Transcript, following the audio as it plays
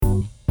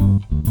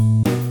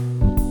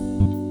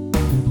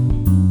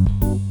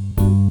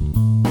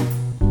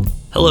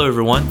Hello,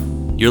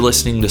 everyone. You're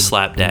listening to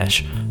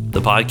Slapdash,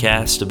 the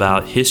podcast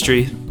about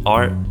history,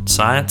 art,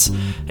 science,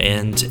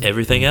 and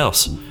everything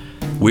else.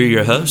 We're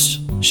your hosts,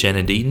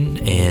 Shannon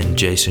Deaton and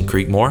Jason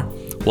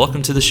Creekmore.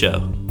 Welcome to the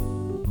show.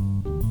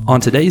 On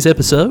today's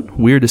episode,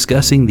 we're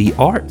discussing the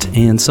art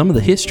and some of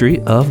the history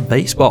of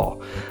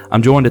baseball.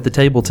 I'm joined at the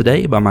table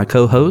today by my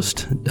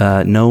co-host,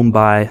 known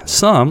by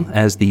some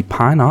as the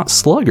Pine Knot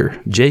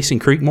Slugger, Jason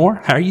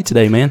Creekmore. How are you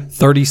today, man?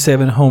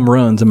 37 home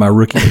runs in my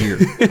rookie year.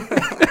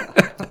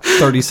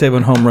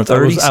 37 home runs. I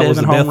was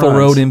the Bethel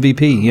Road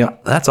MVP. Yeah,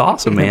 that's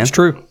awesome, man. It's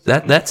true.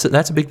 That's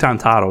a big time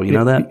title. You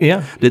know that?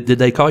 Yeah. Did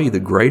they call you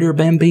the Greater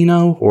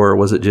Bambino, or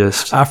was it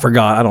just? I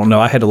forgot. I don't know.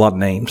 I had a lot of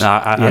names.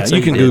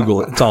 You can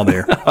Google it. It's all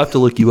there. I'll have to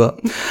look you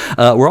up.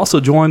 We're also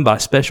joined by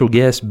special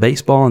guest,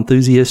 baseball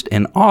enthusiast,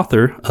 and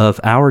author of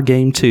Our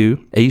Game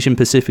 2: Asian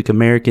Pacific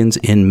Americans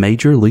in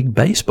Major League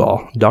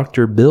Baseball,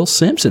 Dr. Bill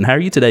Simpson. How are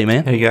you today,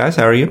 man? Hey guys,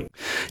 how are you?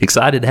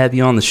 Excited to have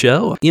you on the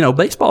show. You know,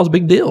 baseball is a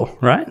big deal,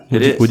 right?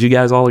 Would you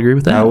guys all agree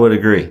with that? I would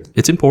agree.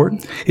 It's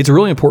important. It's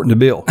really important to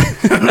Bill.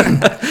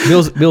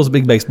 Bill's a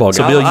big baseball guy.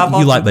 So, Bill,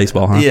 you like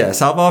baseball, huh?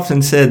 Yes. I've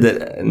often said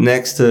that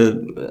next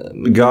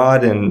to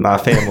God and my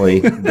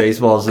family,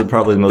 baseball is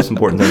probably the most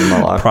important thing in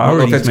my life. Priorities, I don't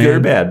know if that's good or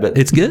bad, but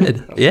it's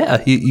good.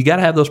 Yeah, you got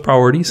to have those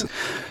priorities.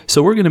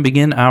 So we're going to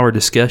begin our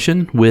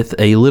discussion with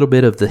a little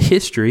bit of the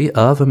history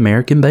of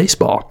American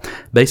baseball.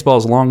 Baseball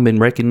has long been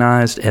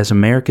recognized as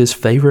America's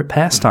favorite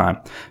pastime.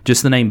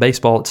 Just the name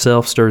baseball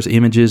itself stirs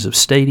images of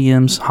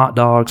stadiums, hot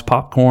dogs,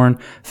 popcorn,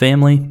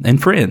 family,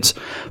 and friends.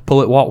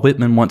 Poet Walt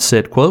Whitman once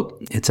said, quote,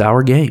 "It's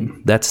our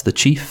game. That's the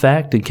chief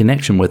fact and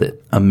connection with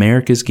it.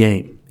 America's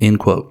game." End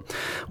quote.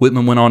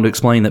 Whitman went on to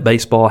explain that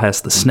baseball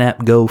has the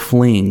snap, go,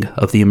 fling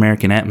of the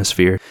American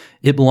atmosphere.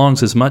 It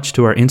belongs as much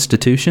to our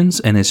institutions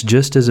and is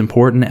just as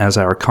important as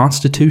our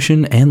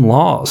Constitution and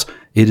laws.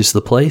 It is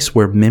the place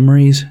where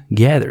memories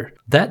gather.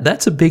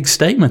 That's a big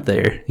statement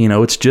there. You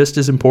know, it's just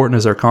as important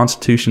as our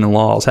Constitution and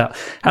laws.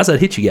 How's that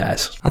hit you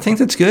guys? I think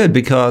that's good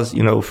because,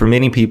 you know, for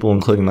many people,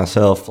 including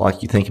myself,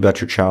 like you think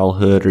about your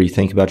childhood or you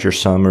think about your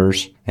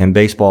summers, and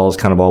baseball is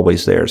kind of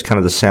always there. It's kind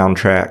of the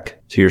soundtrack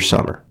to your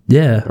summer.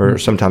 Yeah. Or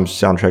sometimes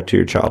soundtrack to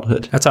your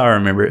childhood. That's how I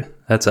remember it.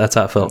 That's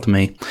how it felt to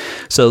me.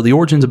 So the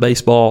origins of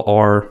baseball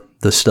are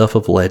the stuff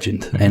of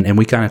legend. And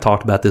we kind of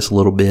talked about this a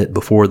little bit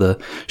before the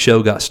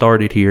show got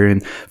started here.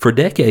 And for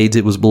decades,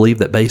 it was believed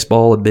that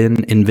baseball had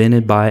been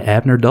invented by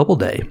Abner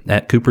Doubleday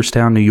at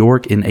Cooperstown, New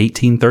York in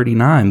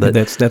 1839. But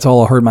that's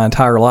all I heard my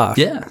entire life.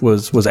 Yeah.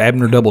 Was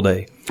Abner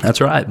Doubleday.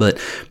 That's right. But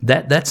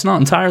that's not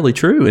entirely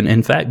true. And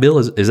in fact, Bill,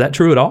 is that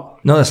true at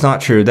all? No, that's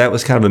not true. That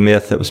was kind of a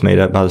myth that was made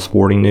up by the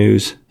Sporting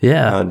News.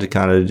 Yeah. To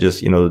kind of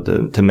just, you know,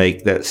 to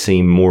make that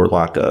seem more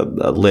like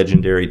a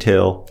legendary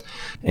tale.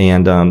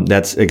 And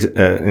that's,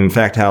 in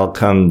fact, how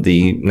come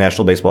the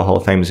National Baseball Hall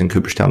of Fame is in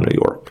Cooperstown, New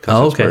York.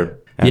 Oh, okay.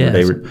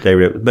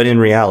 But in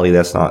reality,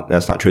 that's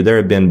not true. There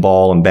have been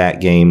ball and bat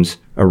games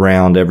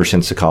around ever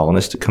since the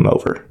colonists had come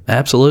over.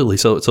 Absolutely.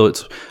 So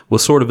it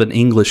was sort of an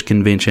English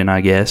convention,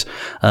 I guess.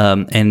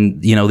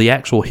 And, you know, the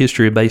actual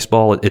history of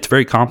baseball, it's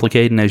very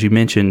complicated. And as you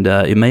mentioned,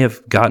 it may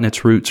have gotten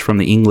its roots from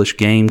the English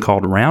game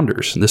called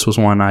rounders. This was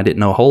one I didn't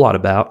know a whole lot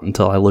about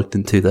until I looked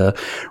into the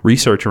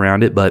research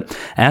around it. But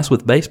as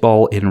with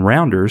baseball, in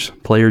rounders,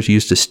 players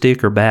used a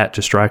stick or bat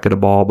to strike at a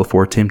ball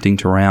before attempting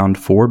to round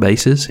 4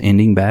 bases,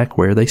 ending back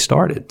where they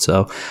started.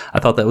 So I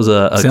thought that was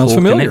a cool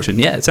connection.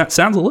 Yeah, it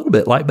sounds a little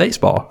bit like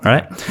baseball,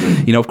 right?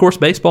 You know, of course,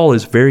 baseball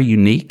is very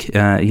unique.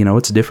 You know,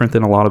 it's different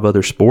than a lot of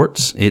other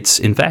sports. It's,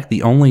 in fact,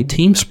 the only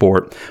team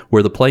sport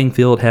where the playing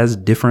field has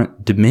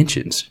different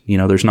dimensions. You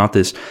know, there's not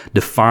this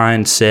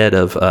defined set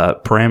of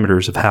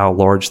parameters of how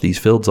large these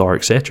fields are,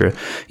 etc.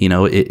 You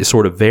know, it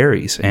sort of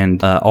varies.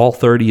 And all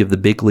 30 of the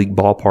big league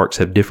ballparks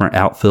have different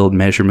outfield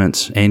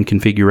measurements and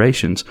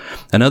configurations.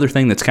 Another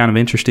thing that's kind of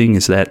interesting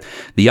is that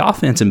the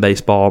offense in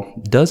baseball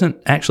doesn't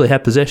actually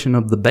have possession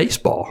of the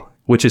baseball,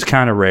 which is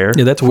kind of rare.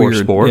 Yeah, that's for weird.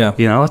 Sport. Yeah.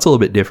 You know, that's a little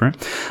bit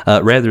different.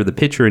 Rather, the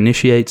pitcher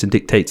initiates and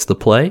dictates the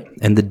play,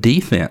 and the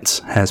defense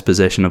has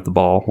possession of the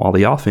ball while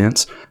the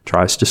offense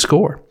tries to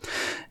score.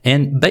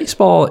 And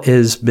baseball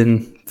has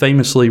been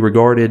famously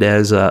regarded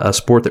as a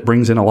sport that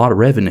brings in a lot of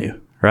revenue,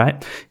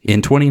 right?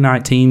 In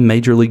 2019,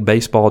 Major League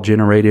Baseball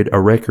generated a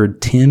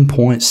record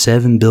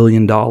 $10.7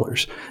 billion,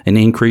 an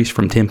increase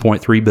from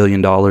 $10.3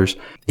 billion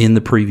in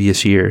the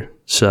previous year.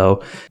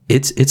 So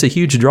it's a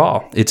huge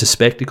draw. It's a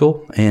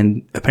spectacle,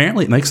 and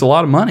apparently it makes a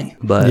lot of money.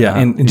 But yeah,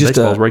 and just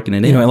baseball's raking it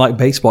in. You know, and like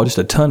baseball, just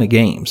a ton of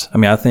games. I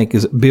mean, I think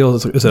is it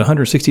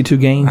 162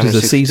 games 162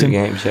 is a season?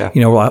 games, yeah.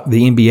 You know, like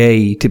the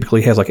NBA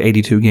typically has like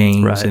 82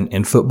 games, Right.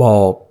 and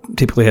football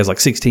typically has like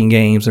 16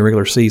 games in the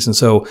regular season.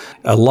 So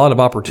a lot of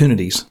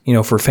opportunities, you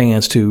know, for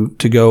fans to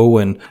go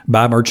and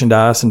buy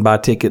merchandise and buy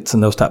tickets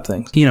and those type of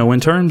things. You know, in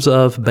terms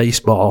of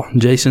baseball,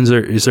 Jason,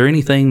 is there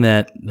anything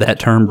that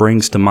term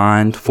brings to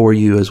mind for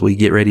you as we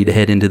get ready to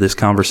head into this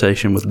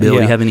conversation with Bill? Yeah.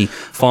 Do you have any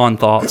fond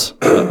thoughts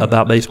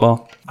about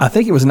baseball? I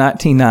think it was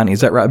 1990.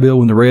 Is that right, Bill?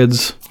 When the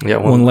Reds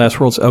won the last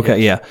World Series? Okay,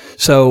 yeah.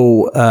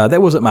 So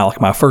that wasn't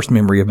my first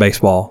memory of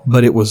baseball,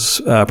 but it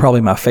was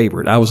probably my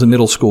favorite. I was in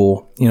middle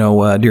school,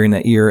 during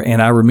that year,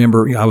 and I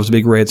remember I was a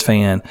big Reds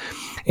fan.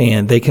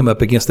 And they came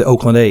up against the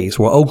Oakland A's.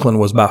 Well, Oakland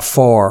was by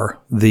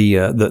far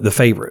the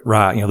favorite,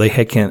 right? They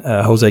had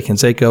Jose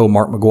Canseco,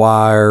 Mark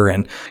McGwire,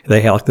 and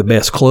they had like the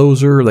best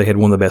closer. They had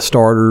one of the best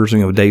starters,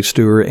 Dave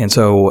Stewart. And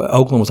so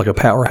Oakland was like a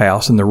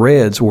powerhouse, and the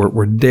Reds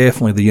were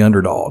definitely the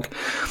underdog.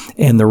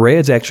 And the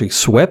Reds actually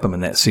swept them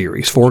in that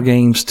series,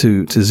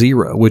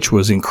 4-0, which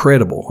was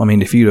incredible. I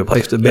mean, if you'd have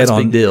placed a bet That's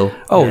a big deal.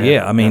 Oh,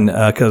 yeah. I mean,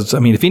 because,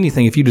 if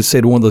anything, if you just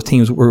said one of those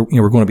teams were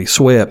going to be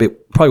swept,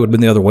 it probably would have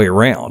been the other way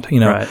around,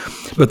 Right.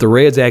 But the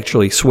Reds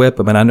actually swept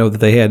them, and I know that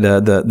they had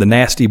the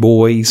Nasty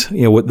Boys,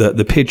 with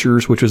the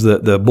pitchers, which was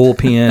the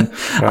bullpen.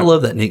 I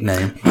love that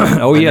nickname.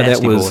 Oh yeah,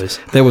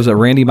 that was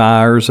Randy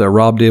Myers,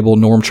 Rob Dibble,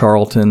 Norm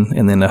Charlton,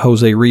 and then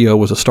Jose Rio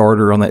was a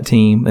starter on that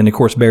team, and of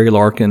course Barry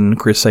Larkin,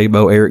 Chris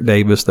Sabo, Eric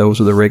Davis. Those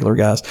are the regular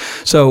guys.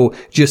 So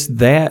just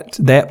that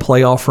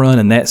playoff run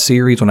and that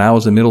series when I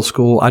was in middle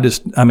school,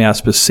 I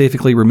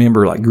specifically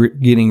remember like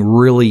getting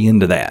really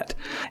into that,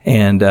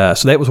 and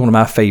so that was one of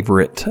my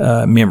favorite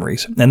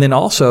memories. And then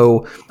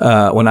also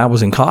when I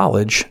was in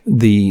college,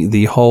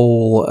 the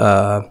whole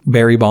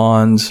Barry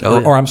Bonds,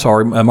 Mark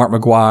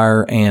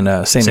McGwire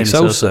and Sammy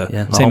Sosa.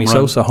 Yeah. Sammy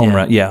Sosa home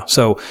run. Yeah.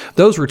 So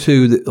those were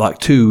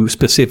two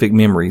specific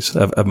memories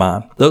of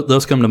mine.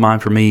 Those come to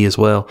mind for me as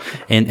well.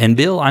 And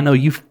Bill, I know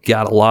you've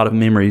got a lot of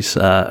memories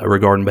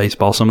regarding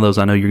baseball. Some of those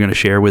I know you're going to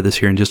share with us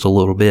here in just a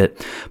little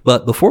bit.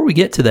 But before we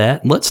get to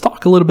that, let's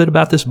talk a little bit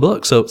about this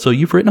book. So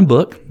you've written a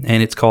book,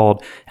 and it's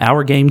called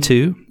Our Game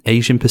 2,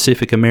 Asian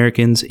Pacific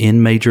Americans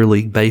in Major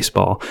League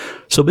Baseball.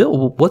 So,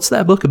 Bill, what's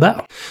that book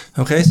about?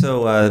 Okay,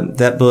 so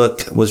that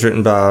book was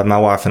written by my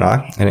wife and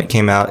I, and it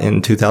came out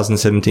in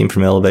 2017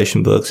 from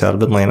Elevation Books out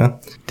of Atlanta.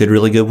 Did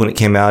really good when it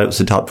came out. It was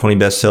the top 20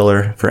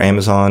 bestseller for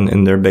Amazon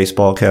in their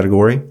baseball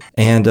category.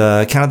 And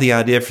kind of the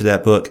idea for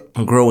that book,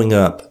 growing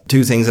up,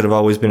 two things that have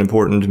always been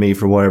important to me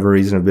for whatever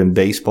reason have been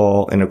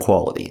baseball and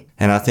equality.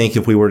 And I think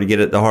if we were to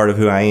get at the heart of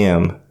who I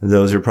am,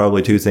 those are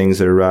probably two things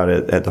that are right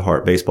at the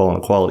heart, baseball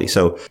and equality.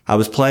 So I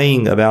was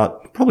playing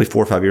about probably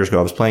 4 or 5 years ago.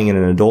 I was playing in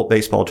an adult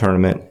baseball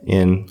tournament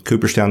in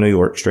Cooperstown, New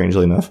York,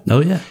 strangely enough.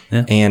 Oh, yeah.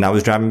 And I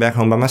was driving back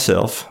home by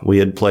myself. We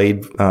had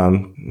played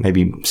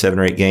maybe 7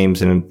 or 8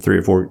 games in a 3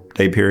 or 4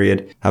 day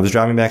period. I was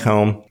driving back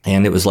home,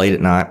 and it was late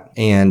at night,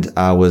 and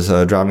I was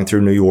driving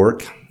through New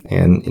York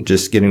and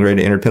just getting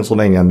ready to enter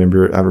Pennsylvania. I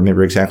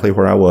remember exactly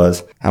where I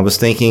was. I was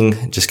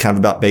thinking just kind of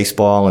about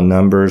baseball and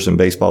numbers and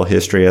baseball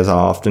history, as I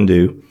often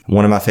do.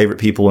 One of my favorite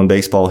people in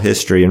baseball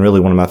history, and really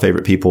one of my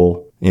favorite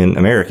people in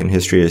American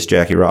history, is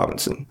Jackie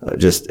Robinson.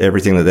 Just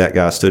everything that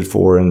guy stood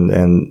for,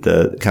 and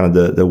the kind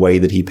of the way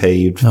that he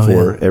paved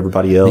for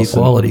everybody else.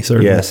 Equality,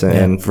 certainly. Yes,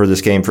 and for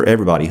this game, for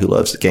everybody who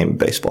loves the game of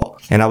baseball.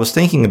 And I was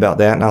thinking about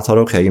that, and I thought,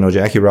 okay,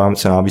 Jackie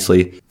Robinson,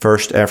 obviously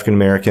first African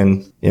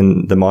American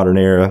in the modern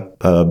era,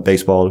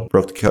 baseball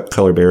broke the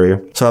color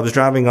barrier. So I was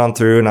driving on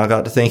through, and I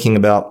got to thinking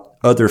about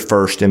other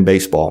first in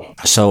baseball.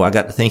 So I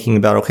got to thinking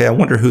about, okay, I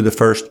wonder who the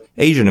first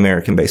Asian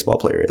American baseball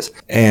player is.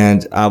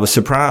 And I was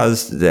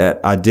surprised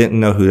that I didn't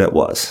know who that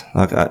was.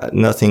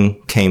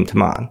 Nothing came to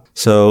mind.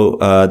 So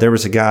there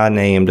was a guy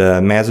named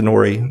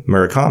Masanori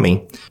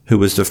Murakami, who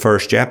was the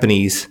first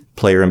Japanese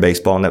player in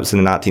baseball, and that was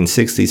in the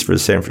 1960s for the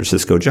San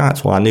Francisco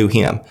Giants. Well, I knew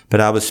him, but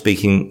I was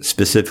speaking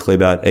specifically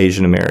about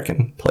Asian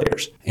American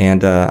players.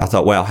 And I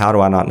thought, wow, how do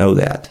I not know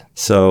that?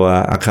 So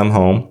I come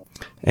home.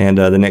 And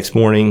the next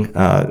morning,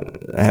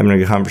 having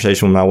a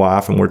conversation with my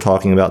wife, and we're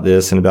talking about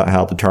this and about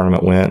how the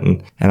tournament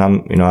went.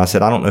 And I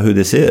said, I don't know who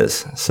this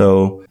is.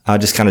 So I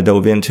just kind of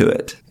dove into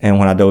it. And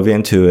when I dove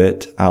into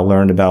it, I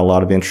learned about a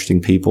lot of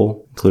interesting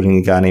people, including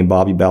a guy named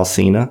Bobby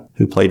Balsina,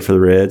 who played for the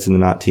Reds in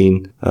the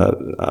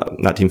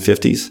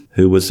 1950s,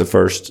 who was the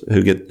first,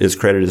 is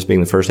credited as being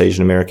the first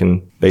Asian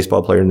American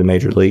baseball player in the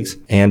major leagues.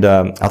 And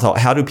I thought,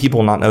 how do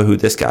people not know who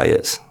this guy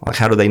is? Like,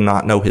 how do they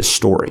not know his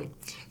story?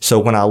 So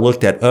when I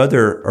looked at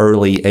other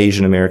early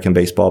Asian American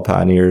baseball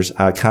pioneers,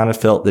 I kind of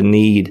felt the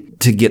need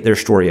to get their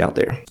story out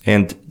there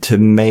and to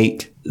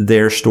make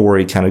their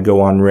story kind of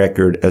go on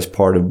record as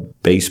part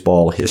of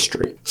baseball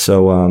history.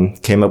 So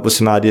came up with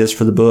some ideas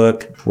for the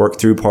book,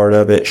 worked through part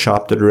of it,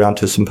 shopped it around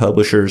to some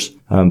publishers.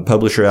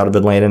 Publisher out of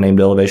Atlanta named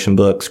Elevation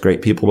Books,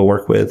 great people to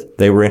work with.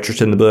 They were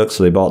interested in the book,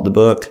 so they bought the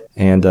book,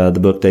 and the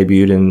book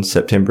debuted in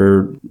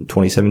September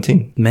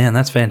 2017. Man,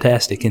 that's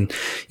fantastic. And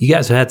you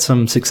guys have had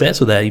some success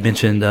with that. You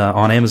mentioned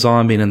on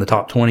Amazon being in the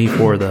top 20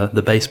 for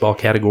the baseball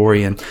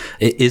category. And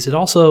is it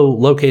also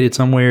located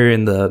somewhere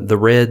in the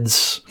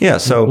Reds? Yeah.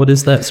 So what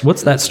is that?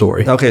 What's that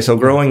story? Okay. So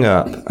growing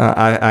up,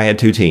 I had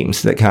two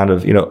teams that kind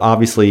of,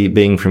 obviously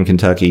being from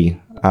Kentucky,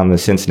 I'm a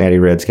Cincinnati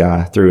Reds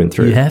guy through and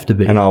through. You have to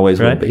be. And always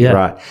right? will be, yeah.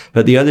 right.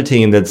 But the other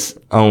team that's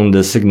owned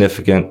a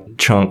significant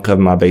chunk of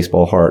my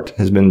baseball heart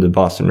has been the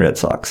Boston Red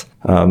Sox.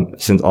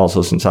 since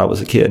I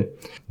was a kid.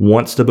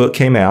 Once the book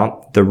came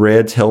out, the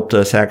Reds helped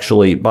us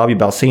actually. Bobby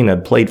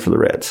Balsina played for the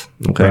Reds.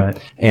 Okay.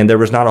 Right. And there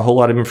was not a whole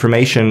lot of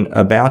information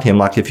about him.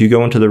 Like if you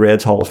go into the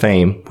Reds Hall of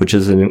Fame, which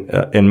is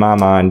in my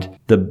mind,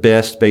 the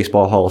best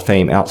baseball Hall of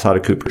Fame outside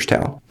of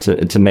Cooperstown.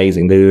 It's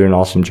amazing. They do an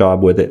awesome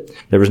job with it.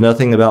 There was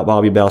nothing about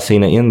Bobby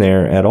Balsina in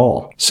there at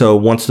all. So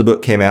once the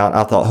book came out,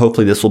 I thought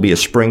hopefully this will be a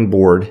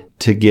springboard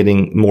to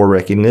getting more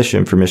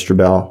recognition for Mr.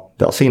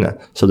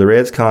 Balsina. So the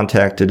Reds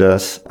contacted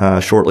us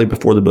shortly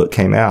before the book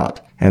came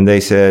out. And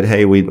they said,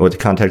 hey, we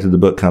contacted the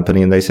book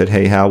company and they said,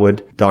 hey, how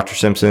would Dr.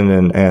 Simpson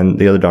and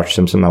the other Dr.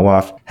 Simpson, my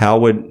wife, how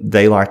would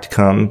they like to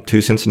come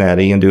to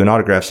Cincinnati and do an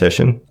autograph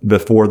session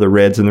before the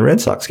Reds and the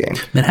Red Sox game?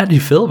 Man, how do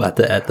you feel about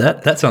that?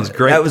 That sounds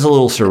great. That was a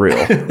little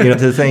surreal,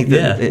 to think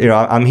that,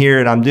 I'm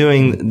here and I'm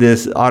doing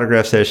this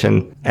autograph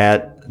session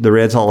at the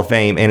Reds Hall of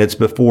Fame, and it's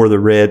before the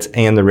Reds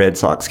and the Red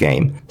Sox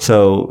game.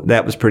 So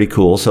that was pretty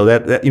cool. So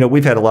that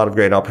we've had a lot of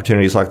great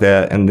opportunities like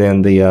that. And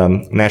then the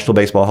National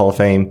Baseball Hall of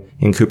Fame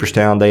in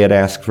Cooperstown, they had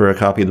asked for a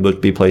copy of the book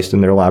to be placed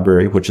in their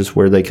library, which is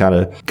where they kind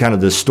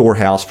of the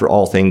storehouse for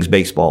all things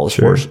baseball as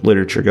far as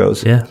literature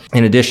goes. Yeah.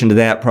 In addition to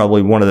that,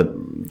 probably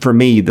for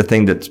me, the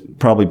thing that's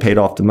probably paid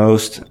off the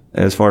most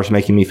as far as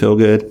making me feel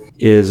good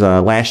is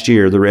last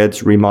year the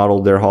Reds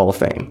remodeled their Hall of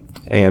Fame.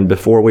 And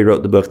before we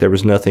wrote the book, there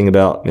was nothing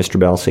about Mr.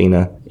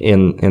 Balsina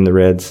in the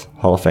Reds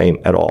Hall of Fame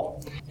at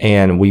all.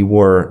 And we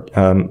were,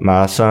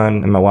 my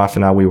son and my wife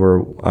and I, we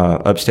were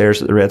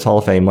upstairs at the Reds Hall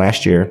of Fame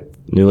last year,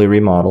 newly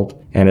remodeled.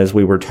 And as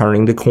we were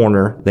turning the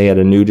corner, they had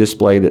a new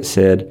display that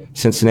said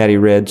Cincinnati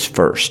Reds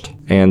first.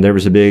 And there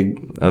was a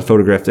big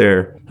photograph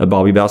there of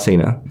Bobby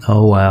Balsina.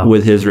 Oh, wow.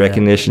 With his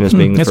recognition as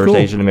being the first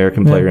Asian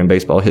American player in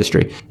baseball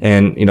history.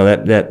 And,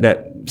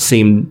 that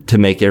seemed to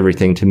make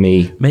everything to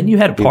me. Man, you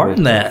had a part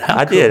in that.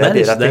 I did. I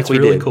think that's we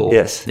really did. Cool.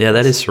 Yes. Yeah,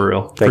 that is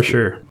surreal for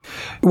sure.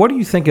 What do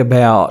you think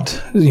about,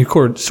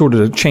 sort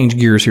of change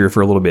gears here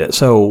for a little bit.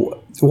 So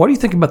what do you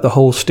think about the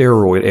whole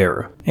steroid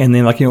era? And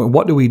then,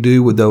 what do we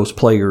do with those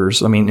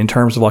players? I mean, in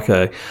terms of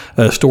a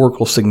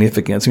historical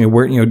significance. I mean,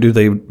 where do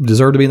they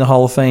deserve to be in the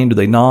Hall of Fame? Do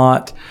they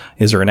not?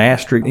 Is there an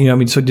asterisk?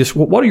 So just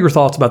what are your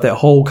thoughts about that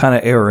whole kind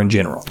of era in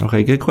general?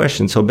 Okay, good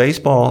question. So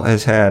baseball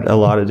has had a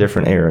lot of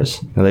different eras.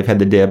 They've had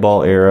the dead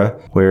ball era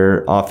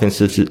where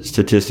offensive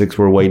statistics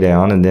were way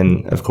down, and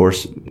then of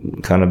course,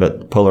 kind of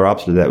a polar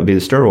opposite of that would be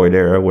the steroid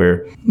era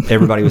where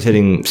everybody was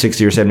hitting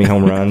 60 or 70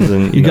 home runs,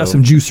 and you got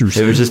some juicers.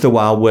 It was just a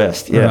wild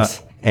west. Yes.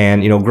 Right.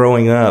 And,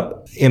 growing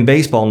up in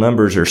baseball,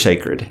 numbers are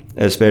sacred,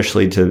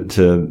 especially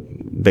to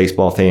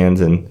baseball fans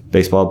and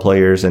baseball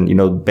players.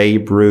 And,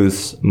 Babe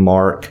Ruth's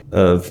mark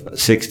of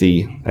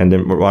 60 and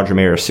then Roger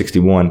Maris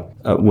 61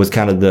 was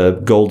kind of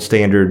the gold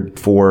standard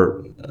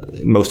for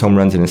most home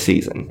runs in a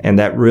season. And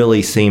that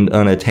really seemed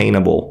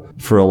unattainable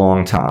for a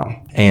long time.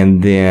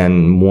 And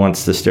then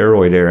once the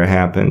steroid era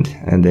happened,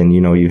 and then,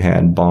 you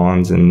had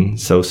Bonds and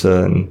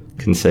Sosa and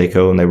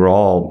Canseco, and they were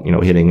all,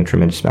 hitting a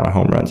tremendous amount of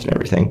home runs and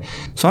everything.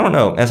 So I don't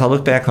know. As I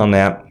look back on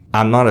that,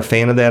 I'm not a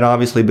fan of that,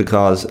 obviously,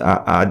 because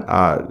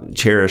I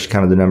cherish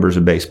kind of the numbers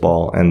of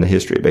baseball and the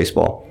history of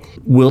baseball.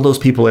 Will those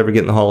people ever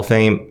get in the Hall of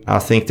Fame? I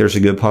think there's a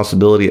good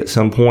possibility at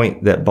some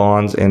point that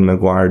Bonds and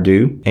McGwire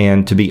do.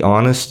 And to be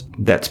honest,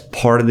 that's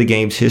part of the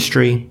game's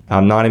history.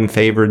 I'm not in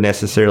favor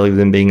necessarily of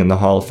them being in the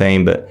Hall of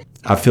Fame, but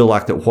I feel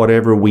like that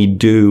whatever we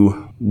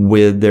do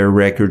with their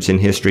records in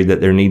history, that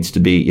there needs to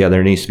be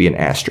an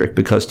asterisk,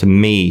 because to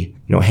me,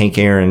 Hank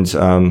Aaron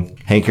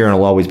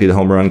will always be the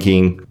home run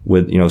king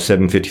with,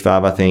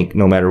 755, I think,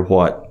 no matter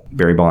what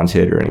Barry Bonds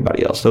hit or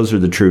anybody else. Those are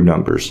the true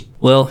numbers.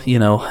 Well,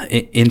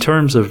 in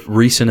terms of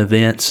recent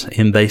events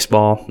in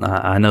baseball,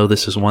 I know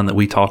this is one that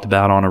we talked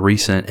about on a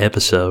recent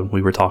episode.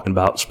 We were talking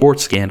about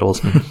sports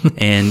scandals,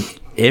 and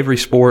every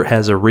sport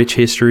has a rich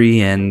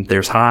history, and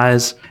there's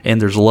highs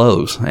and there's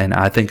lows. And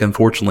I think,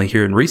 unfortunately,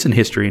 here in recent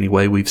history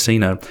anyway, we've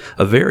seen a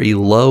very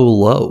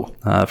low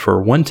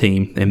for one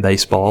team in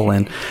baseball,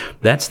 and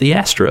that's the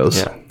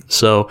Astros. Yeah.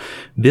 So,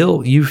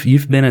 Bill,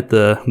 you've been at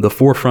the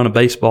forefront of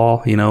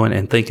baseball,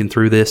 and thinking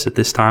through this at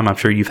this time. I'm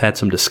sure you've had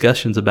some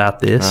discussions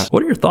about this. Right.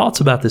 What are your thoughts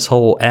about this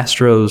whole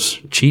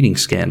Astros cheating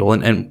scandal,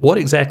 and what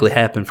exactly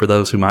happened for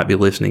those who might be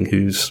listening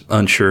who's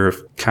unsure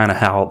of kind of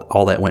how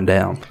all that went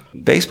down?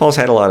 Baseball's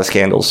had a lot of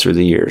scandals through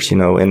the years. In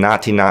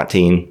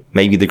 1919,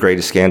 maybe the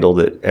greatest scandal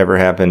that ever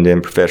happened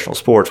in professional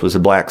sports was the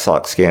Black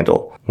Sox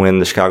scandal, when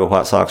the Chicago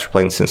White Sox were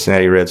playing the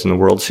Cincinnati Reds in the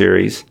World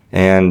Series,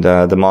 and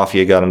the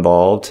mafia got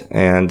involved,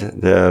 and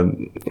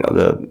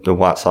the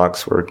White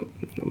Sox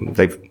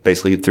they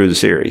basically threw the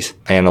series,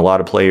 and a lot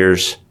of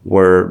players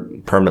were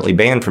permanently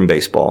banned from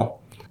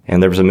baseball.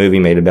 And there was a movie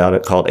made about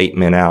it called 8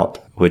 Men Out,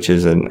 which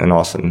is an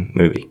awesome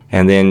movie.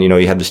 And then,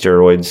 you have the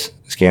steroids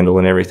scandal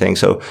and everything.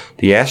 So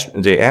the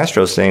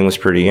Astros thing was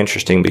pretty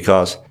interesting,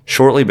 because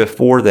shortly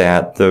before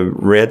that, the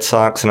Red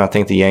Sox and I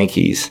think the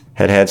Yankees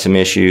had some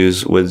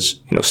issues with,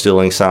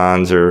 stealing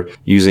signs or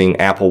using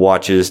Apple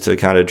Watches to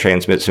kind of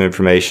transmit some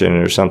information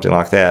or something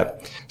like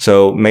that.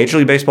 So Major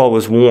League Baseball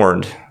was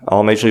warned.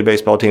 All Major League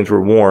Baseball teams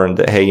were warned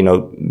that, hey,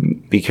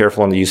 be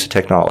careful on the use of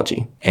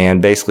technology.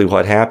 And basically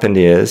what happened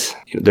is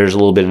there's a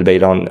little bit of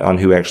debate on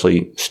who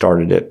actually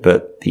started it,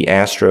 but the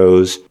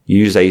Astros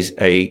used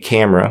a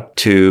camera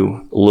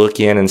to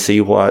look in and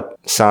see what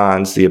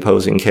signs the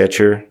opposing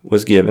catcher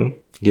was giving.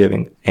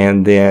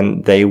 And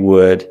then they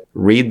would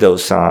read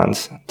those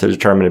signs to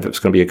determine if it was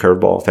going to be a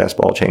curveball,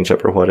 fastball,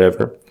 changeup, or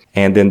whatever.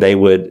 And then they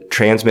would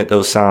transmit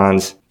those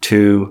signs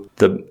to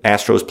the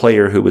Astros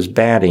player who was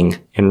batting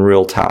in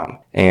real time.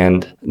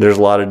 And there's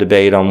a lot of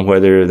debate on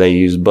whether they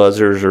use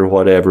buzzers or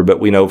whatever, but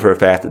we know for a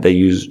fact that they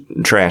use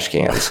trash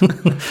cans.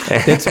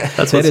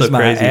 That is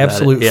my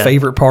absolute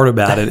favorite part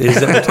about it, is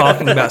that we're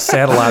talking about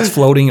satellites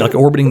floating, like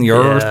orbiting the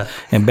Earth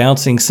and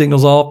bouncing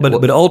signals off.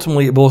 But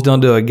ultimately it boils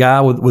down to a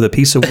guy with a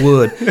piece of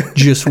wood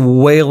just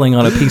wailing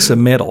on a piece of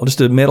metal,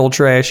 just a metal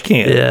trash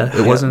can. Yeah,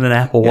 it wasn't an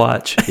Apple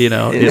Watch.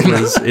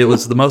 It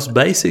was the most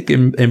basic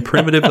and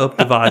primitive of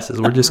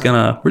devices. We're just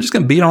gonna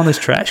beat on this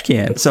trash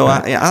can. So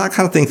I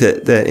kind of think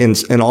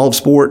that in all of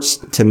sports,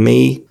 to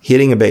me,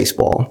 hitting a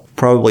baseball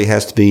probably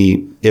has to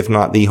be, if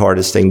not the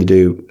hardest thing to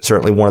do,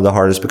 certainly one of the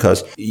hardest,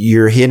 because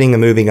you're hitting a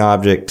moving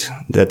object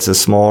that's a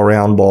small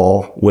round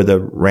ball with a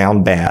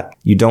round bat.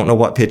 You don't know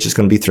what pitch is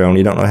going to be thrown.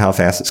 You don't know how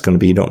fast it's going to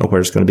be. You don't know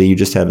where it's going to be. You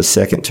just have a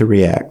second to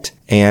react.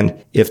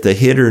 And if the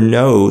hitter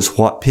knows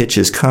what pitch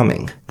is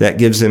coming, that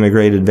gives them a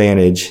great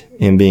advantage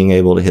in being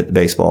able to hit the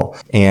baseball.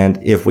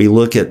 And if we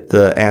look at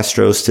the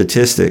Astros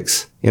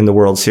statistics in the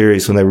World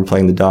Series when they were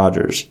playing the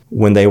Dodgers,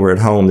 when they were at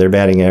home, their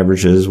batting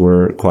averages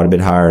were quite a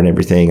bit higher and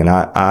everything. And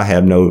I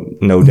have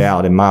no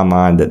doubt in my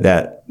mind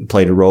that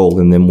played a role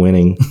in them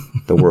winning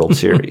the World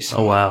Series.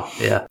 Oh, wow.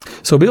 Yeah.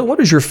 So, Bill, what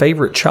is your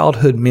favorite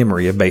childhood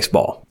memory of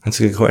baseball? That's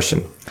a good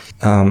question.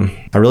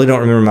 I really don't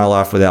remember my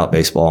life without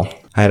baseball.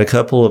 I had a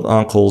couple of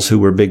uncles who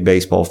were big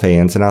baseball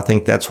fans, and I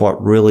think that's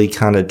what really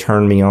kind of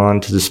turned me on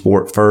to the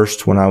sport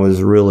first when I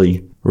was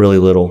really, really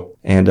little.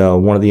 And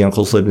one of the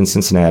uncles lived in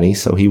Cincinnati,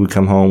 so he would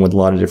come home with a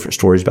lot of different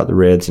stories about the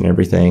Reds and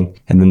everything.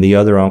 And then the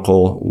other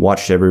uncle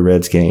watched every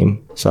Reds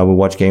game, so I would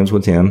watch games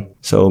with him.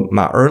 So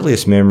my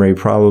earliest memory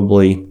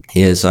probably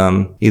is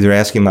either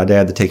asking my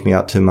dad to take me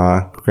out to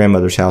my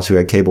grandmother's house, who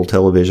had cable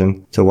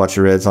television, to watch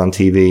the Reds on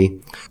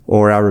TV,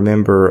 or I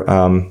remember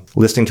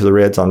listening to the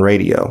Reds on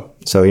radio.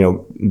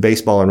 So,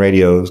 baseball and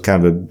radio is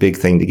kind of a big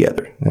thing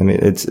together. I mean,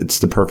 it's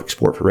the perfect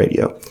sport for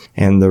radio.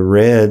 And the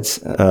Reds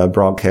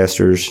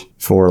broadcasters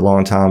for a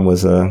long time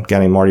was a guy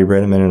named Marty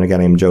Brenneman and a guy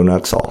named Joe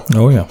Nuxall.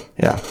 Oh, yeah.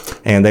 Yeah.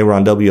 And they were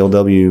on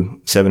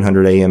WLW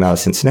 700 AM out of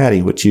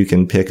Cincinnati, which you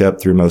can pick up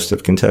through most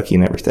of Kentucky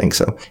and everything.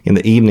 So in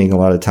the evening, a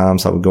lot of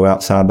times I would go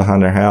outside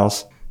behind their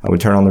house. I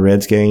would turn on the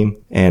Reds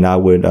game, and I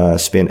would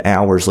spend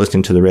hours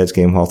listening to the Reds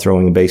game while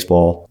throwing a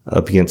baseball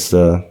up against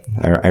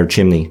our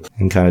chimney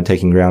and kind of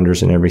taking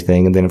grounders and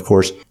everything. And then, of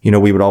course,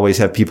 we would always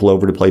have people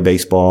over to play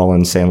baseball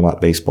and sandlot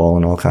baseball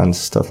and all kinds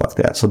of stuff like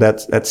that. So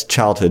that's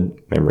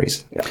childhood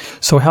memories. Yeah.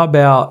 So how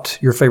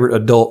about your favorite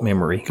adult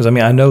memory? Because,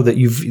 I know that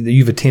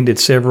you've attended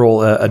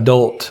several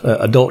adult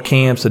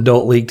camps,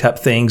 adult league type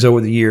things over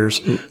the years.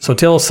 So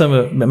tell us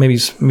maybe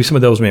some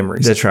of those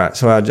memories. That's right.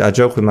 So I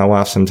joke with my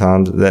wife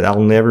sometimes that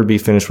I'll never be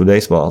finished with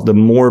baseball. The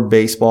more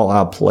baseball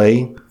I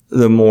play,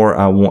 the more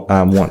I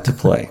want to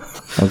play.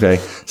 Okay.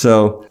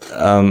 So,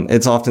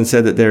 it's often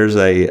said that there's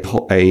a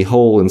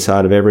hole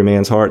inside of every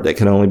man's heart that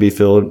can only be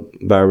filled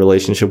by a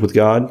relationship with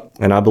God.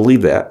 And I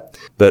believe that.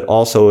 But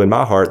also in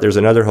my heart, there's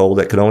another hole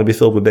that could only be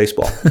filled with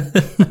baseball.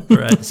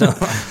 Right. So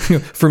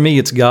for me,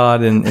 it's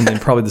God. And then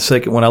probably the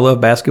second one, I love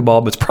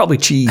basketball, but it's probably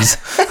cheese.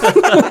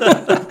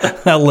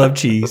 I love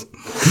cheese.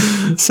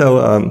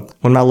 So,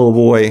 when my little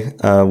boy,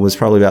 was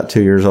probably about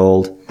 2 years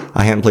old,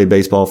 I hadn't played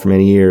baseball for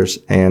many years,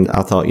 and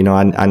I thought,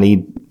 I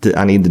need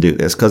to do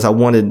this, because I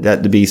wanted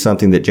that to be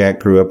something that Jack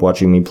grew up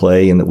watching me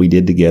play and that we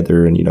did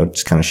together and,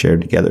 just kind of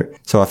shared together.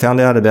 So I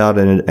found out about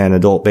an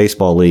adult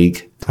baseball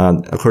league.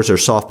 Of course,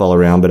 there's softball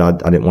around, but I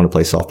didn't want to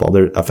play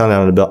softball. I found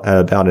out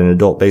about an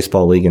adult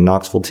baseball league in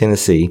Knoxville,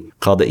 Tennessee,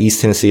 called the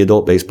East Tennessee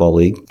Adult Baseball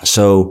League.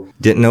 So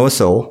didn't know a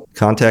soul,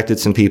 contacted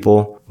some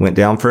people, went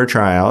down for a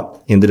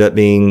tryout, ended up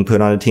being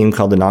put on a team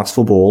called the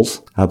Knoxville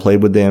Bulls. I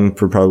played with them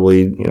for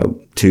probably,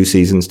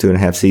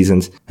 2.5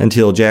 seasons,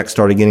 until Jack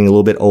started getting a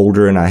little bit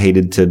older and I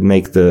hated to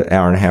make the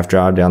hour-and-a-half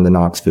drive down to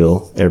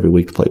Knoxville every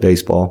week to play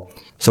baseball.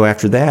 So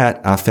after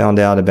that, I found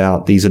out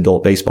about these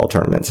adult baseball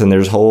tournaments, and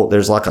there's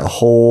like a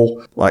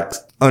whole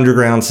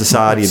underground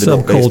society of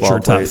adult baseball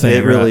type thing.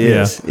 It really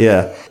is.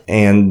 Yeah.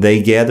 And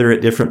they gather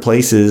at different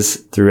places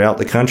throughout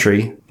the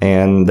country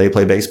and they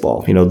play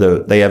baseball.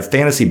 They have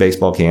fantasy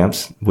baseball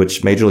camps,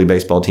 which Major League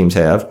Baseball teams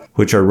have,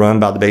 which are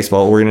run by the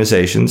baseball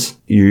organizations.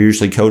 You're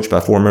usually coached by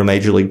former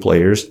Major League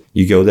players.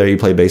 You go there, you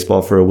play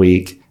baseball for a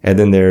week. And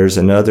then there's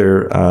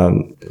another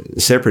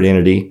separate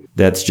entity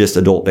that's just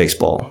adult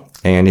baseball.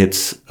 And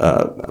it's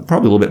probably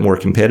a little bit more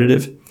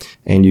competitive.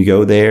 And you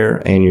go there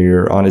and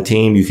you're on a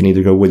team. You can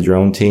either go with your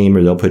own team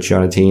or they'll put you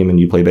on a team and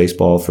you play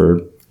baseball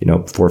for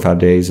 4 or 5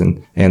 days.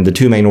 And the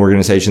two main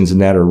organizations in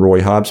that are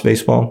Roy Hobbs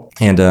Baseball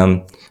and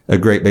a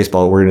great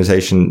baseball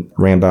organization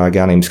ran by a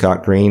guy named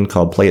Scott Green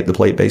called Play at the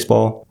Plate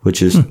Baseball,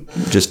 which is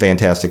just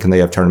fantastic. And they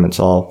have tournaments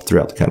all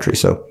throughout the country.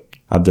 So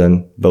I've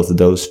done both of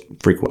those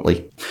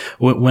frequently.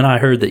 When I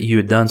heard that you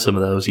had done some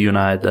of those, you and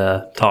I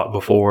had talked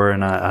before,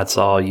 and I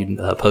saw you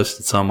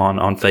posted some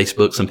on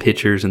Facebook, some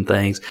pictures and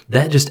things.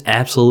 That just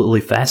absolutely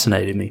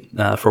fascinated me.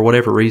 For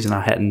whatever reason,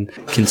 I hadn't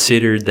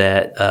considered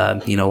that,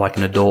 like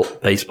an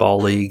adult baseball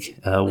league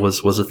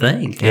was a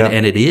thing,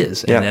 and it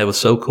is. And it was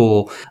so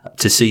cool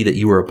to see that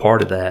you were a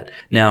part of that.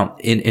 Now,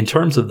 in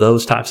terms of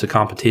those types of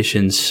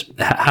competitions,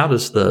 how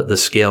does the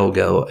scale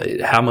go?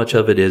 How much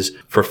of it is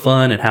for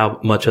fun, and how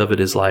much of it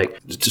is like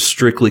just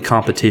strictly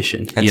competition?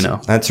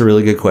 That's a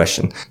really good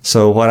question.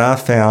 So what I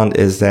found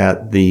is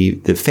that the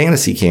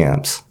fantasy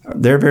camps,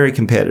 they're very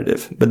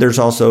competitive, but there's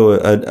also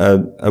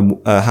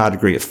a high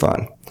degree of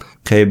fun.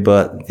 Okay,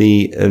 but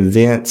the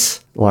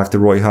events like the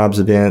Roy Hobbs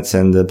events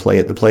and the Play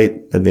at the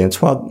Plate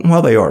events,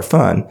 while they are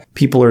fun,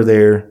 people are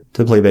there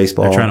to play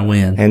baseball. They're trying to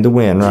win. And to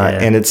win, right?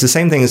 Yeah. And it's the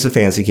same thing as a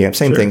fantasy camp.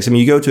 Same things. I mean,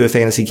 you go to a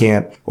fantasy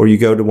camp or you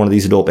go to one of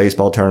these adult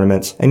baseball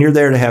tournaments and you're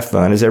there to have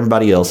fun as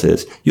everybody else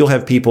is. You'll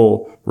have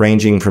people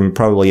ranging from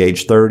probably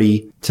age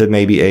 30 to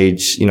maybe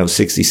age,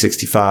 60,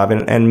 65.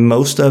 And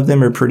most of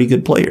them are pretty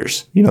good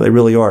players. They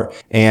really are.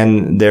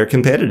 And they're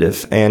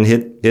competitive, and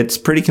it's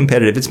pretty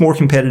competitive. It's more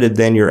competitive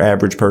than your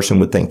average person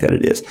would think that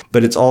it is.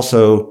 But it's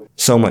also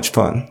so much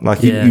fun.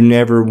 Like you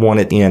never want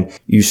it in.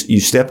 You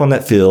step on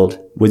that field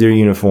with your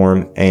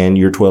uniform and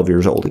you're 12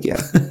 years old again.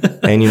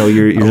 And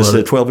you're just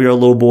a 12-year-old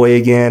little boy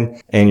again,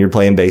 and you're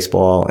playing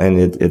baseball, and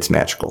it's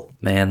magical.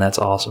 Man, that's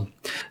awesome.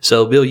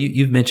 So, Bill,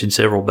 you've mentioned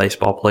several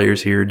baseball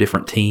players here,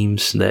 different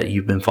teams that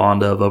you've been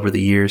fond of over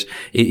the years.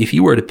 If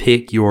you were to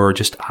pick your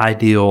just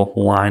ideal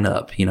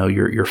lineup,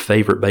 your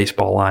favorite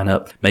baseball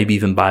lineup, maybe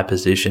even by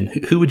position,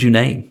 who would you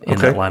name in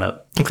that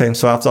lineup? Okay,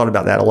 so I've thought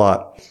about that a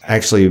lot.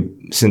 Actually,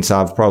 since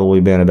I've probably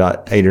been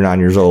about 8 or 9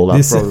 years old,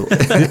 this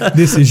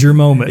is your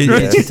moment.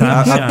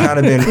 I've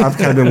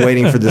kind of been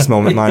waiting for this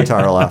moment my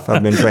entire life.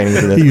 I've been training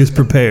for this. He was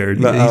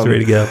prepared. But, he's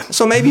ready to go.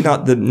 So maybe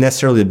not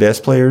necessarily the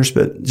best players,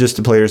 but just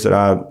the players that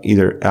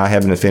I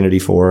have an affinity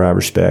for, I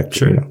respect.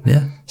 Sure.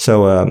 Yeah.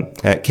 So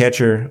at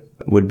catcher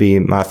would be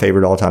my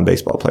favorite all-time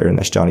baseball player, and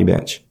that's Johnny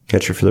Bench,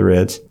 catcher for the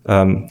Reds.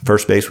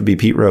 First base would be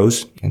Pete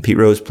Rose, and Pete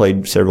Rose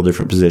played several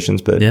different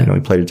positions, but he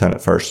played a ton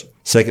at first.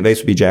 Second base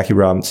would be Jackie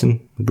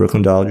Robinson, the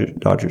Brooklyn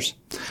Dodgers.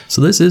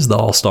 So this is the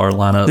all-star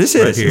lineup. This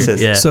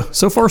is. Yeah.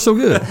 So far, so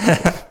good.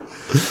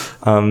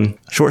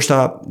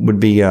 Shortstop would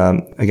be a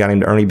guy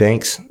named Ernie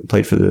Banks, who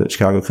played for the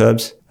Chicago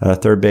Cubs.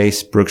 Third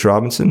base, Brooks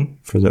Robinson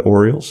for the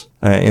Orioles.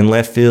 In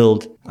left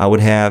field, I would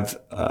have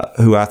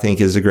who I think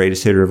is the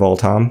greatest hitter of all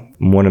time,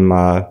 one of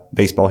my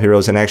baseball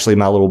heroes, and actually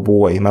my little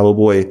boy. My little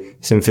boy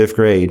is in 5th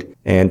grade,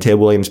 and Ted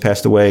Williams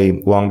passed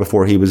away long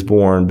before he was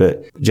born,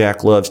 but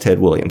Jack loves Ted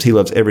Williams. He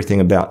loves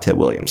everything about Ted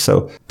Williams.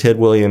 So Ted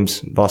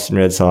Williams, Boston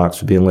Red Sox,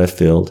 would be in left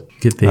field.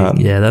 Good pick.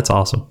 That's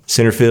awesome.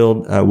 Center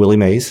field, Willie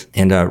Mays,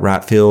 and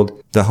right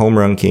field, the home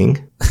run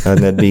king.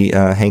 That'd be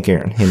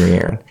Henry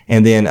Aaron.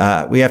 And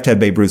then we have to have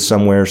Babe Ruth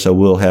somewhere, so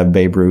we'll have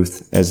Babe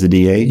Ruth as the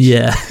DH.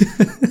 Yeah.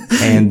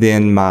 And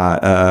then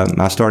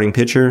my starting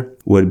pitcher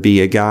would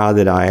be a guy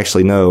that I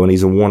actually know, and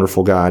he's a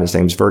wonderful guy. His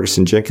name's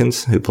Ferguson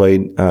Jenkins, who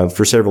played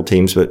for several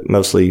teams, but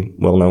mostly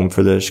well known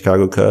for the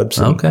Chicago Cubs.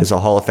 Okay. He's a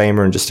Hall of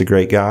Famer and just a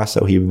great guy,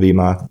 so he would be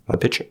my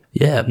pitcher.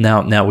 Yeah.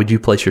 Now, would you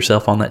place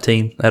yourself on that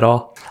team at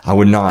all? I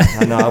would not.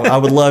 I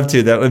would love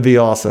to. That would be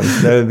awesome.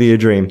 That would be a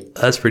dream.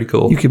 That's pretty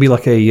cool. You could be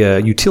like a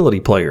utility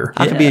player.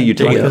 I could be a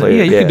utility player.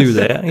 Yeah, you could do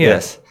that.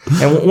 Yes.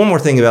 And one more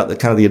thing about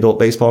the adult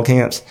baseball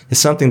camps is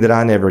something that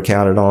I never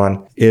counted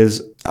on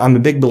is I'm a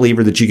big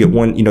believer that you get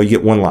one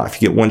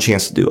life, you get one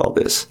chance to do all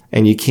this,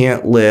 and you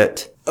can't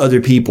let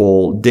other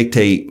people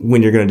dictate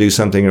when you're going to do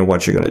something or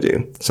what you're going to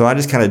do. So I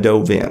just kind of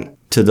dove in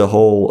to the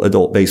whole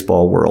adult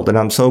baseball world. And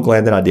I'm so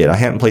glad that I did. I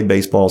hadn't played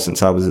baseball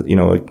since I was,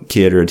 a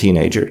kid or a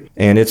teenager.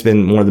 And it's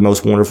been one of the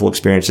most wonderful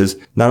experiences.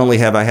 Not only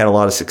have I had a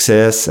lot of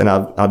success and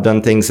I've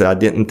done things that I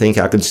didn't think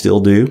I could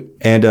still do.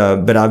 And,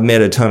 but I've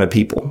met a ton of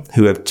people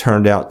who have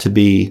turned out to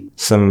be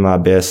some of my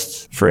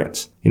best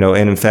friends.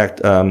 And in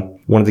fact,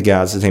 one of the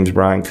guys, his name's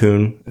Brian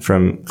Kuhn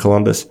from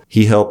Columbus.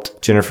 He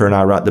helped Jennifer and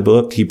I write the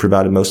book. He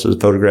provided most of the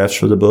photographs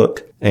for the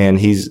book.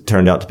 And he's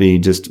turned out to be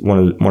just one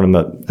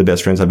of the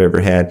best friends I've ever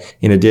had,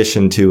 in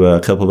addition to a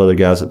couple of other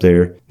guys up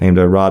there named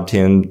Rob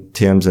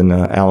Timms and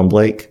Alan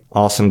Blake.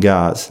 Awesome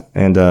guys.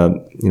 And,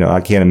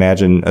 I can't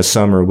imagine a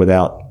summer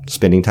without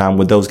spending time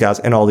with those guys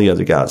and all the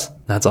other guys.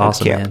 That's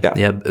awesome, man.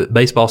 Yeah,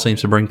 baseball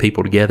seems to bring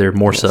people together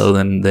more so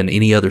than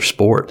any other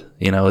sport.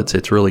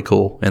 It's really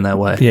cool in that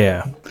way.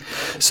 Yeah.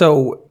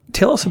 So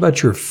tell us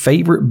about your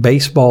favorite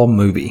baseball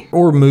movie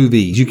or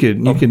movies. You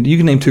can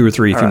name 2 or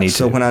 3 if you need to.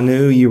 So when I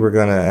knew you were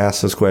going to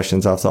ask those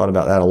questions, I've thought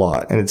about that a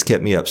lot, and it's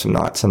kept me up some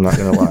nights. I'm not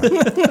going to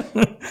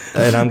lie.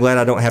 And I'm glad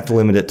I don't have to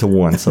limit it to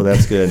one, so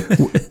that's good.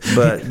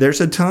 But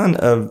there's a ton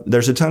of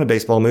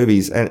baseball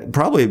movies, and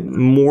probably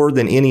more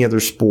than any other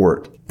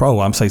sport.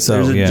 Probably, I'm saying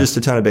so. There's just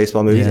a ton of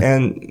baseball movies,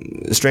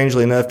 and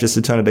strangely enough, just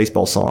a ton of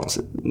baseball songs.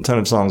 A ton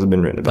of songs have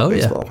been written about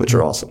baseball, which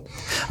are awesome.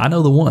 I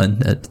know the one,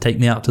 Take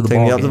Me Out to the Ball.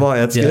 Take Me Out to the Ball.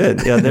 That's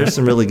good. Yeah, there's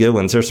some really good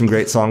ones. There's some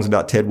great songs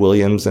about Ted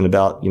Williams and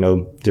about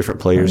different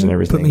players and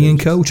everything. Put me in,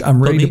 coach.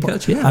 I'm ready to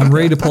play. I'm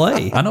ready to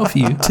play. I know a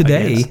few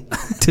today.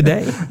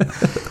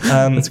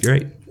 That's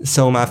great.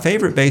 So my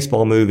favorite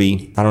baseball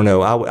movie, I don't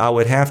know. I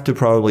would have to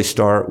probably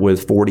start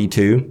with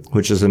 42,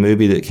 which is a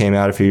movie that came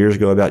out a few years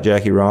ago about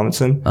Jackie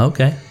Robinson.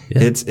 Okay.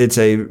 Yeah. It's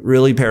a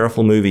really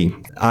powerful movie.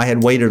 I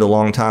had waited a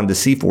long time to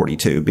see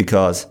 42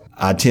 because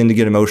I tend to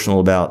get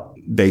emotional about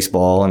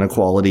baseball and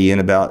equality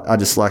and I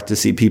just like to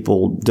see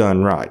people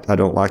done right. I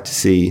don't like to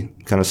see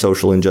kind of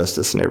social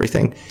injustice and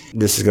everything.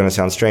 This is going to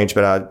sound strange,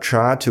 but I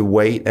try to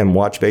wait and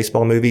watch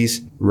baseball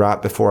movies right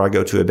before I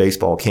go to a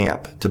baseball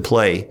camp to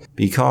play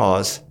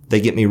because they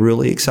get me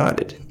really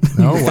excited.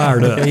 Oh,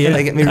 fired up. Yeah,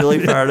 they get me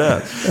really fired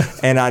up.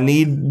 And I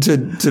need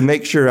to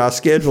make sure I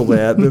schedule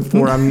that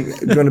before I'm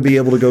going to be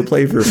able to go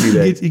play for a few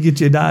days. You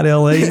get your Diet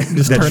LA,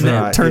 just turn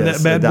that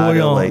bad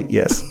boy on. LA,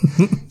 yes.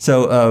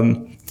 So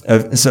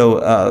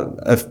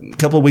a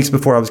couple of weeks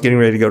before I was getting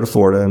ready to go to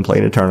Florida and play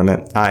in a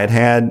tournament, I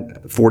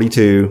had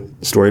 42,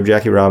 Story of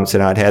Jackie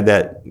Robinson. I'd had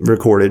that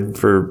recorded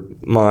for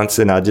months,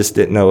 and I just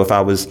didn't know if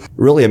I was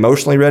really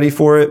emotionally ready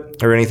for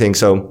it or anything.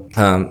 So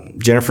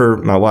Jennifer,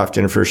 my wife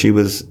Jennifer, she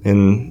was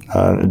in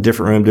a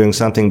different room doing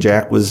something.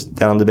 Jack was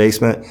down in the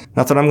basement. And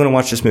I thought, I'm going to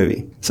watch this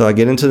movie. So I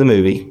get into the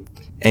movie.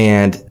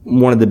 And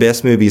one of the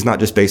best movies, not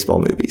just baseball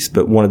movies,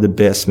 but one of the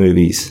best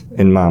movies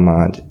in my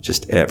mind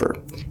just ever.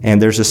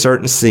 And there's a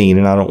certain scene,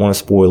 and I don't want to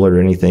spoil it or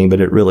anything,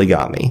 but it really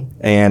got me.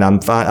 And I'm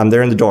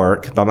there in the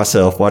dark by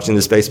myself watching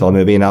this baseball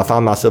movie, and I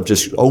find myself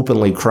just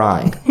openly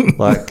crying.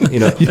 Like,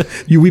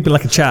 You're weeping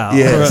like a child.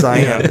 Yes, I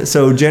am.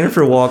 So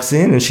Jennifer walks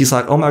in, and she's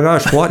like, oh my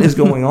gosh, what is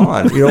going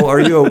on? Are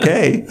you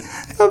okay?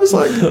 I was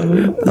like,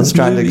 I was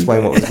trying to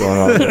explain what was going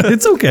on.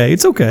 It's okay.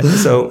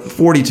 So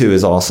 42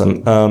 is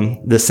awesome.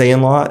 The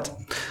Sandlot.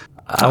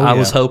 I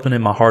was hoping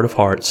in my heart of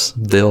hearts,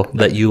 Bill,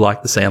 that you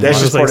like the Sandlot.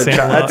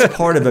 That's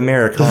part of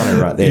Americana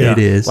right there. Yeah. It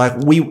is.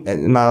 Like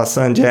my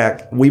son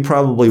Jack, we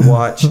probably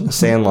watch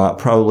Sandlot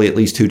probably at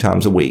least 2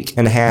 times a week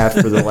and have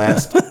for the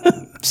last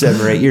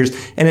 7 or 8 years,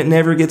 and it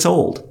never gets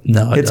old.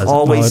 No, it's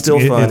always still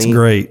funny. It's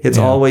great. It's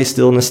always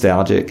still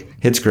nostalgic.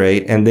 It's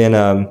great. And then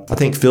I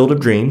think Field of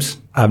Dreams.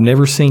 I've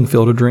never seen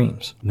Field of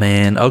Dreams.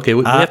 Man, okay,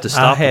 we have to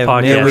stop the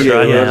podcast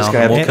right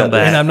now. We'll come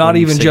back. And I'm not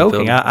even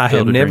joking.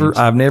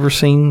 I've never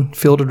seen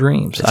Field of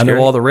Dreams. I know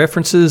all the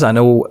references. I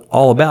know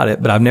all about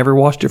it, but I've never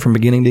watched it from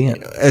beginning to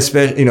end.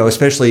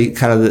 Especially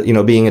kind of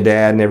the, being a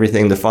dad and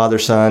everything, the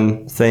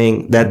father-son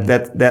thing.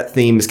 That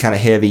theme is kind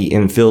of heavy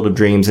in Field of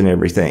Dreams and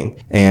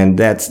everything, and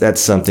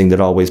that's something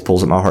that always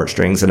pulls at my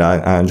heartstrings that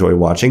I enjoy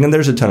watching. And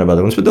there's a ton of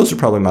other ones, but those are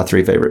probably my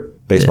 3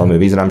 favorite baseball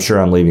movies, and I'm sure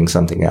I'm leaving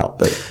something out,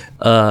 but.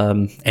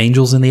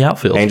 Angels in the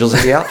Outfield. Angels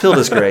in the Outfield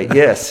is great.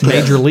 Yes.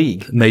 Major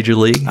League.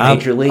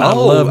 I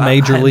love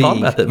Major League. Thought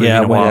about that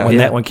movie when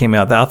that one came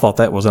out, I thought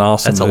that was an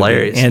awesome movie.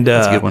 Hilarious. And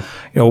that's a good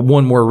one.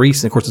 One more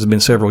recent, of course, it's been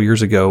several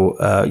years ago.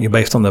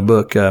 Based on the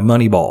book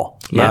Moneyball.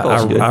 Yeah,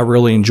 I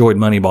really enjoyed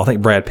Moneyball. I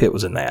think Brad Pitt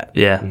was in that.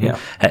 Yeah.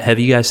 Have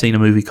you guys seen a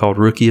movie called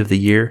Rookie of the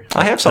Year?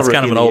 I have. That's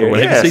kind of an older one.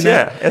 Have you seen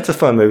that? Yeah, it's a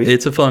fun movie.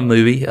 It's a fun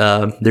movie.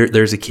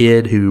 There's a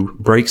kid who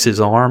breaks his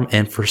arm,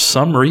 and for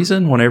some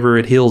reason, whenever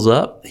it heals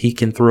up, he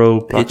can throw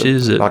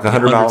pitches at like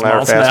 100 mile an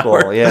hour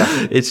fastball.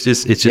 Yeah, it's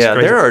just crazy.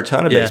 There are a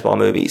ton of baseball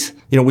movies.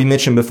 We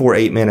mentioned before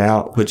 8 Men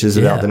Out, which is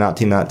about the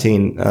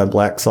 1919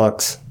 Black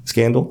Sox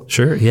scandal.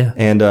 Sure, yeah.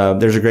 And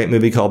there's a great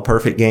movie called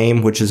Perfect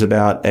Game, which is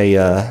about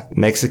a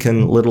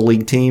Mexican Little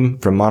League team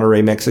from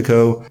Monterrey,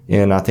 Mexico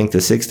in, I think, the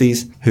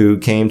 60s, who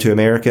came to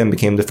America and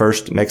became the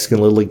first Mexican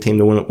Little League team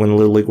to win the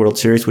Little League World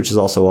Series, which is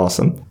also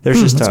awesome.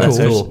 There's just tons.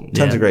 There's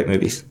tons of great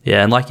movies.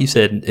 Yeah, and like you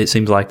said, it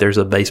seems like there's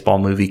a baseball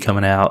movie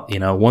coming out,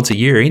 once a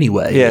year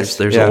anyway. Yes.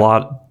 There's a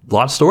lot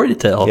of story to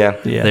tell. Yeah.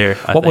 There.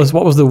 What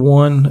was the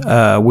one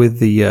with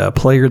the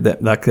player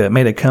that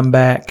made a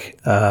comeback?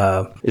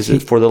 Is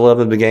it For the Love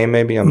of the Game?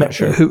 Maybe I'm not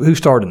sure. Who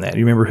starred in that? Do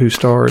you remember who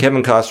starred?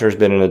 Kevin Costner's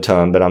been in a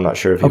ton, but I'm not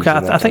sure if he was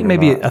in that. I think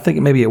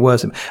maybe it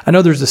was him. I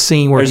know there's a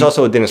scene where there's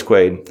also a Dennis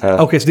Quaid.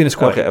 Okay, it's Dennis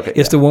Quaid. Okay,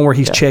 it's the one where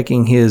he's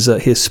checking his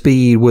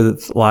speed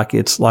with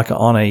it's like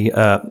on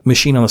a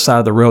machine on the side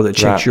of the road that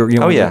checks your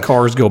when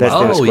cars go by.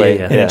 Dennis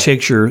Quaid. And it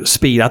checks your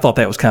speed. I thought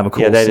that was kind of a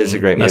cool. Yeah, that scene. Is a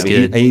great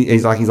movie.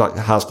 He's like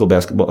a high school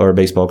basketball or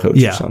baseball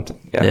coach. Or something.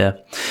 Yeah.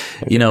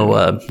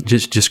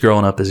 Just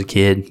growing up as a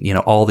kid,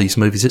 all these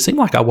movies, it seemed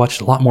like I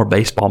watched a lot more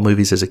baseball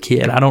movies as a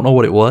kid. I don't know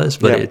what it was,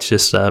 but it's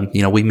just,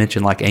 we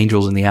mentioned like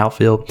Angels in the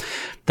Outfield.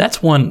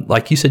 That's one,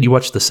 like you said, you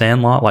watch The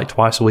Sandlot like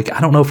twice a week.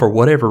 I don't know, for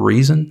whatever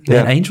reason,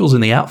 Yeah. Angels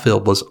in the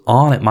Outfield was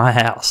on at my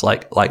house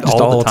like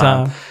all the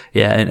time.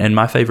 Yeah, and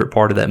my favorite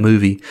part of that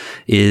movie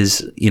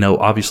is,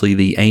 obviously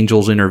the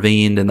Angels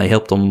intervened and they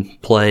helped them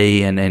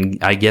play, and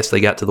I guess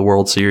they got to the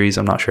World Series.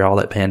 I'm not sure how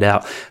that panned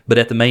out. But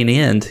at the main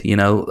end,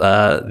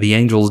 the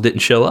Angels didn't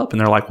show up, and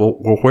they're like, well,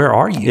 where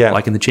are you? Yeah.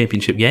 Like in the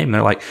championship game. And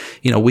they're like,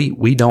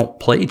 we don't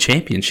play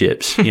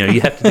championships.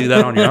 You have to do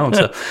that on your own.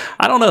 So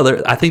I don't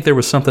know. I think there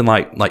was something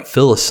like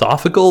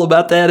philosophical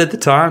about that at the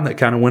time that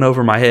kind of went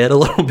over my head a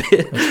little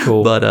bit. That's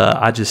cool. But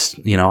I just,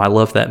 I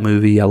love that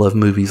movie. I love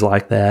movies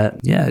like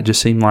that. Yeah, it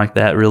just seemed like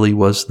that really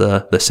was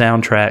the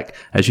soundtrack,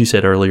 as you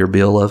said earlier,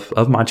 Bill,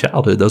 of my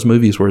childhood. Those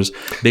movies were as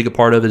big a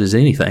part of it as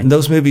anything.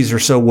 Those movies are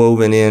so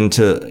woven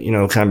into,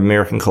 kind of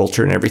American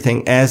culture and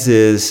everything, as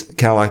is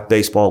kind of like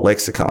baseball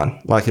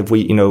lexicon. Like if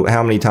we,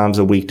 how many times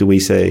a week do we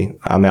say,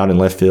 I'm out in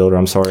left field, or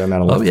I'm sorry, I'm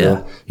out in left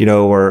field?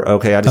 Or,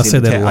 okay, I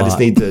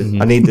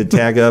need to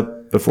tag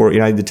up before,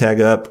 I need to tag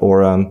up,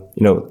 or,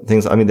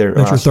 things. I mean,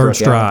 that's your third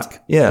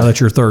strike. Yeah. That's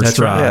your third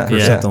strike, right. or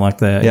something like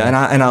that. Yeah.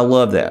 And I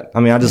love that. I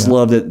mean, I just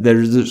love that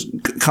there's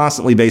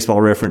constantly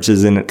baseball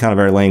references in kind of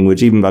our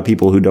language, even by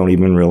people who don't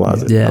even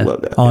realize it. Yeah. I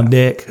love that. On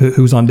deck.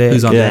 Who's on deck?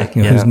 Who's on deck?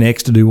 Who's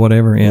next to do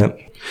whatever. Yeah.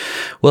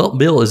 Well,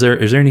 Bill, is there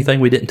anything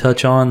we didn't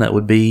touch on that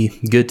would be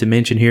good to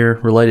mention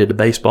here related to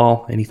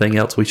baseball? Anything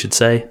else we should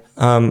say?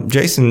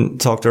 Jason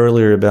talked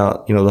earlier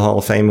about, the Hall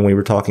of Fame, and we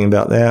were talking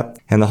about that.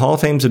 And the Hall of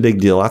Fame's a big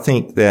deal. I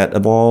think that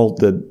of all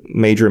the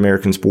major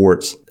American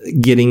sports,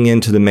 getting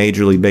into the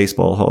Major League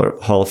Baseball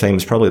Hall of Fame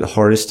is probably the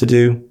hardest to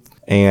do.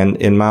 And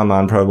in my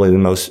mind, probably the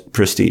most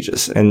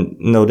prestigious. And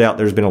no doubt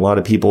there's been a lot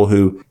of people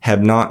who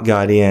have not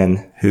got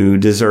in who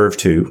deserve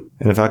to.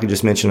 And if I could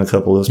just mention a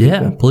couple of those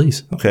people. Yeah,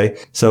 please. Okay.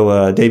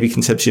 So, Davey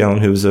Concepcion,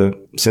 who's a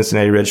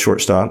Cincinnati Reds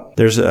shortstop.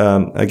 There's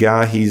a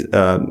guy, he's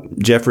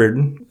Jeff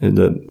Reardon,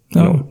 the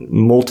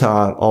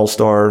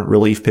multi-all-star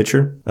relief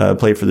pitcher,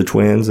 played for the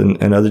Twins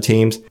and other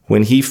teams.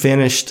 When he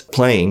finished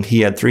playing, he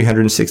had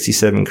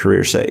 367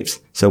 career saves.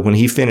 So when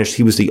he finished,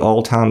 he was the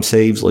all-time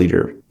saves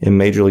leader in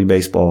Major League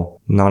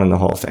Baseball, not in the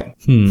Hall of Fame.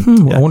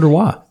 I wonder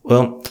why.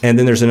 Well, and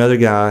then there's another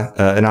guy,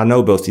 and I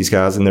know both these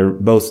guys, and they're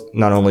both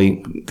not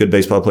only good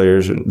baseball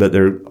players, but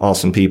they're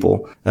awesome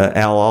people.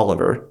 Al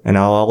Oliver. And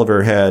Al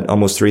Oliver had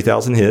almost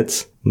 3,000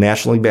 hits,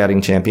 National League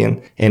batting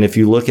champion. And if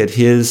you look at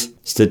his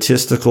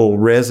statistical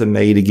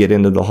resume to get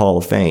into the Hall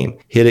of Fame,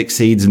 it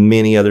exceeds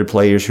many other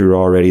players who are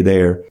already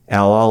there.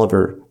 Al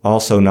Oliver,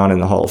 also not in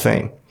the Hall of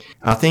Fame.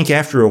 I think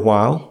after a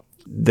while,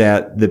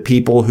 that the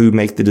people who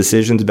make the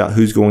decisions about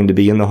who's going to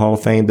be in the Hall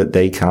of Fame, that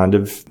they kind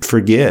of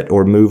forget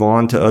or move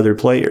on to other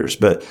players.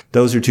 But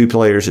those are two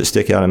players that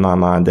stick out in my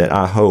mind that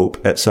I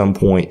hope at some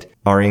point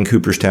are in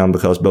Cooperstown,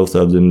 because both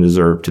of them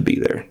deserve to be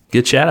there.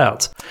 Good shout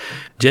outs.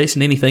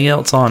 Jason, anything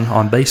else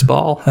on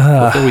baseball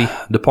before we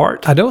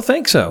depart? I don't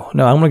think so.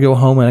 No, I'm going to go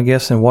home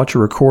and watch a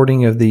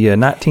recording of the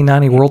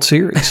 1990 World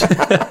Series.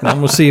 And I'm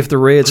going to see if the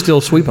Reds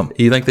still sweep them.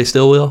 You think they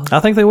still will?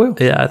 I think they will.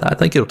 Yeah, I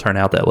think it'll turn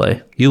out that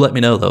way. You let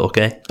me know, though,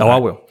 okay? Oh, I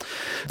will.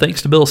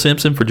 Thanks to Bill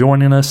Simpson for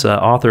joining us,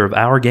 author of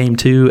Our Game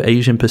 2,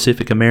 Asian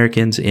Pacific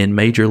Americans in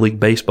Major League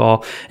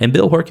Baseball. And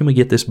Bill, where can we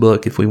get this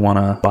book if we want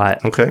to buy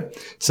it? Okay.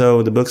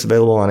 So the book's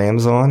available on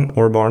Amazon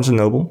or Barnes &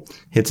 Noble.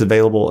 It's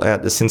available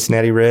at the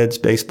Cincinnati Reds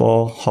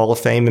Baseball Hall of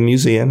Fame and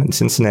Museum in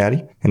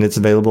Cincinnati. And it's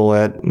available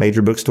at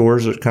major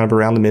bookstores kind of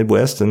around the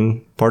Midwest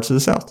and parts of the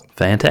South.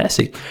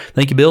 Fantastic.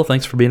 Thank you, Bill.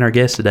 Thanks for being our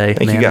guest today.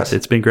 Thank you, guys.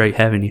 It's been great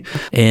having you.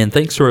 And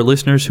thanks to our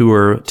listeners who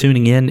are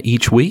tuning in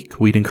each week.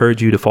 We'd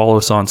encourage you to follow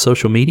us on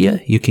social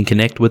media. You can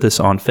connect with us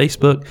on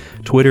Facebook,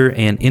 Twitter,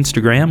 and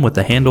Instagram with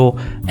the handle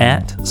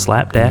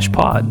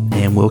 @slapdashpod.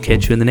 And we'll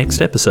catch you in the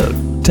next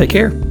episode. Take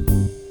care.